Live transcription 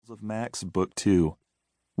of Max, Book 2.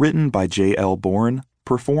 Written by J. L. Bourne,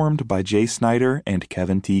 performed by Jay Snyder and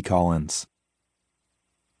Kevin T. Collins.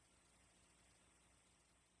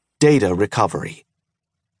 Data recovery.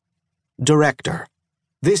 Director.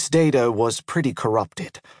 This data was pretty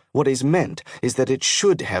corrupted. What is meant is that it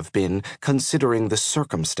should have been, considering the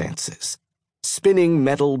circumstances. Spinning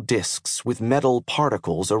metal disks with metal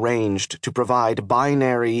particles arranged to provide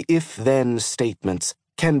binary if-then statements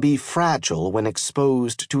can be fragile when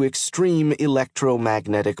exposed to extreme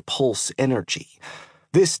electromagnetic pulse energy.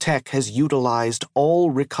 This tech has utilized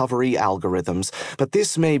all recovery algorithms, but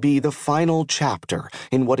this may be the final chapter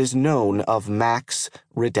in what is known of Max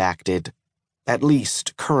Redacted, at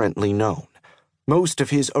least currently known. Most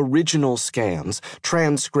of his original scans,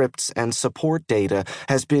 transcripts, and support data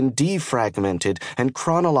has been defragmented and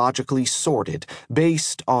chronologically sorted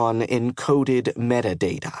based on encoded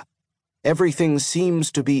metadata. Everything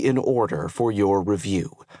seems to be in order for your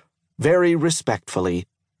review. Very respectfully,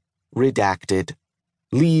 Redacted,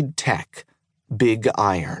 Lead Tech, Big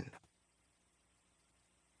Iron.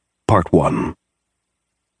 Part 1.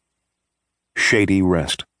 Shady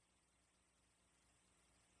Rest.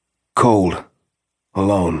 Cold.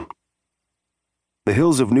 Alone. The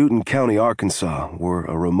hills of Newton County, Arkansas, were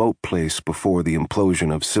a remote place before the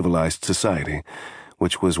implosion of civilized society,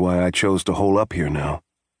 which was why I chose to hole up here now.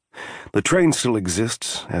 The train still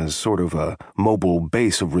exists as sort of a mobile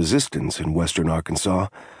base of resistance in western Arkansas,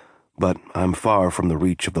 but I'm far from the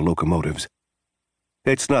reach of the locomotives.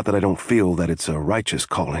 It's not that I don't feel that it's a righteous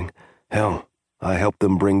calling. Hell, I helped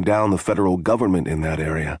them bring down the federal government in that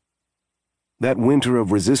area. That winter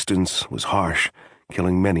of resistance was harsh,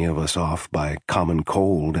 killing many of us off by common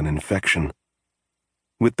cold and infection.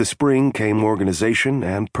 With the spring came organization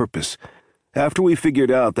and purpose. After we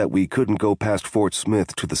figured out that we couldn't go past Fort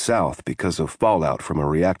Smith to the south because of fallout from a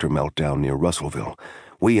reactor meltdown near Russellville,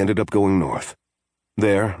 we ended up going north.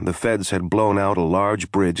 There, the feds had blown out a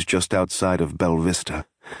large bridge just outside of Bella Vista.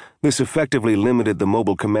 This effectively limited the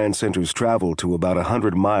Mobile Command Center's travel to about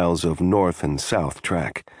 100 miles of north and south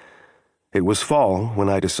track. It was fall when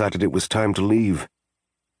I decided it was time to leave.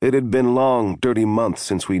 It had been long, dirty months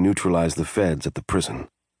since we neutralized the feds at the prison.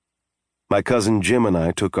 My cousin Jim and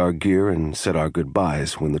I took our gear and said our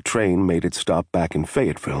goodbyes when the train made its stop back in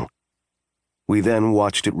Fayetteville. We then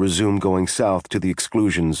watched it resume going south to the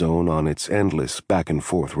exclusion zone on its endless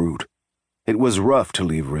back-and-forth route. It was rough to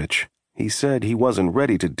leave Rich. He said he wasn't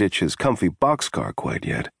ready to ditch his comfy boxcar quite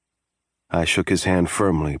yet. I shook his hand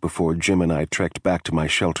firmly before Jim and I trekked back to my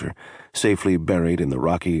shelter, safely buried in the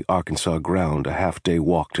rocky Arkansas ground a half-day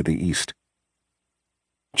walk to the east.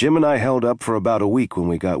 Jim and I held up for about a week when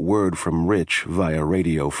we got word from Rich via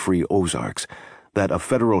Radio Free Ozarks that a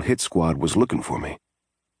federal hit squad was looking for me.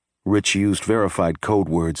 Rich used verified code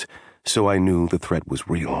words, so I knew the threat was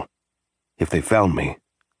real. If they found me,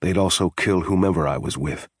 they'd also kill whomever I was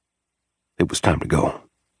with. It was time to go.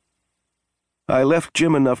 I left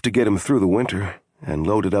Jim enough to get him through the winter and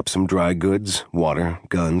loaded up some dry goods, water,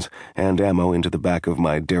 guns, and ammo into the back of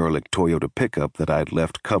my derelict Toyota pickup that I'd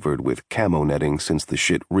left covered with camo netting since the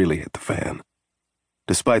shit really hit the fan.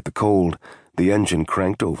 Despite the cold, the engine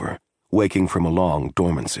cranked over, waking from a long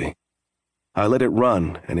dormancy. I let it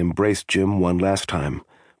run and embraced Jim one last time,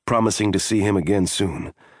 promising to see him again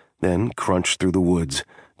soon, then crunched through the woods,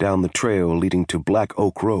 down the trail leading to Black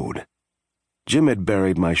Oak Road. Jim had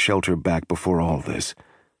buried my shelter back before all this.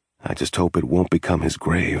 I just hope it won't become his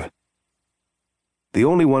grave. The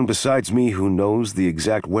only one besides me who knows the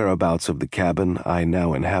exact whereabouts of the cabin I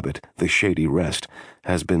now inhabit, the Shady Rest,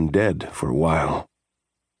 has been dead for a while.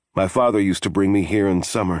 My father used to bring me here in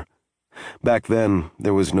summer. Back then,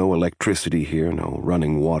 there was no electricity here, no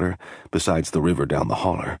running water, besides the river down the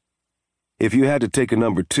holler. If you had to take a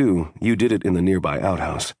number 2, you did it in the nearby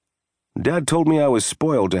outhouse. Dad told me I was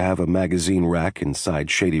spoiled to have a magazine rack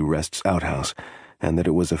inside Shady Rest's outhouse, and that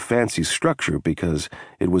it was a fancy structure because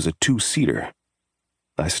it was a 2-seater.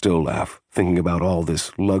 I still laugh, thinking about all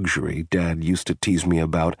this luxury Dad used to tease me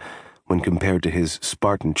about when compared to his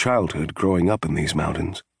Spartan childhood growing up in these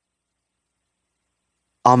mountains.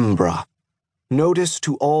 Umbra. Notice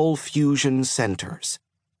to all fusion centers.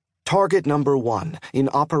 Target number 1 in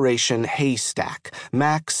Operation Haystack,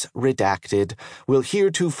 Max Redacted, will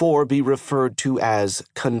heretofore be referred to as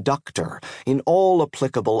Conductor in all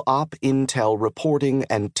applicable op-intel reporting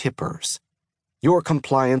and tippers. Your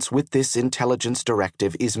compliance with this intelligence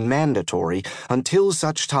directive is mandatory until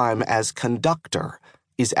such time as Conductor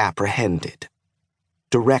is apprehended.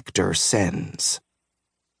 Director sends.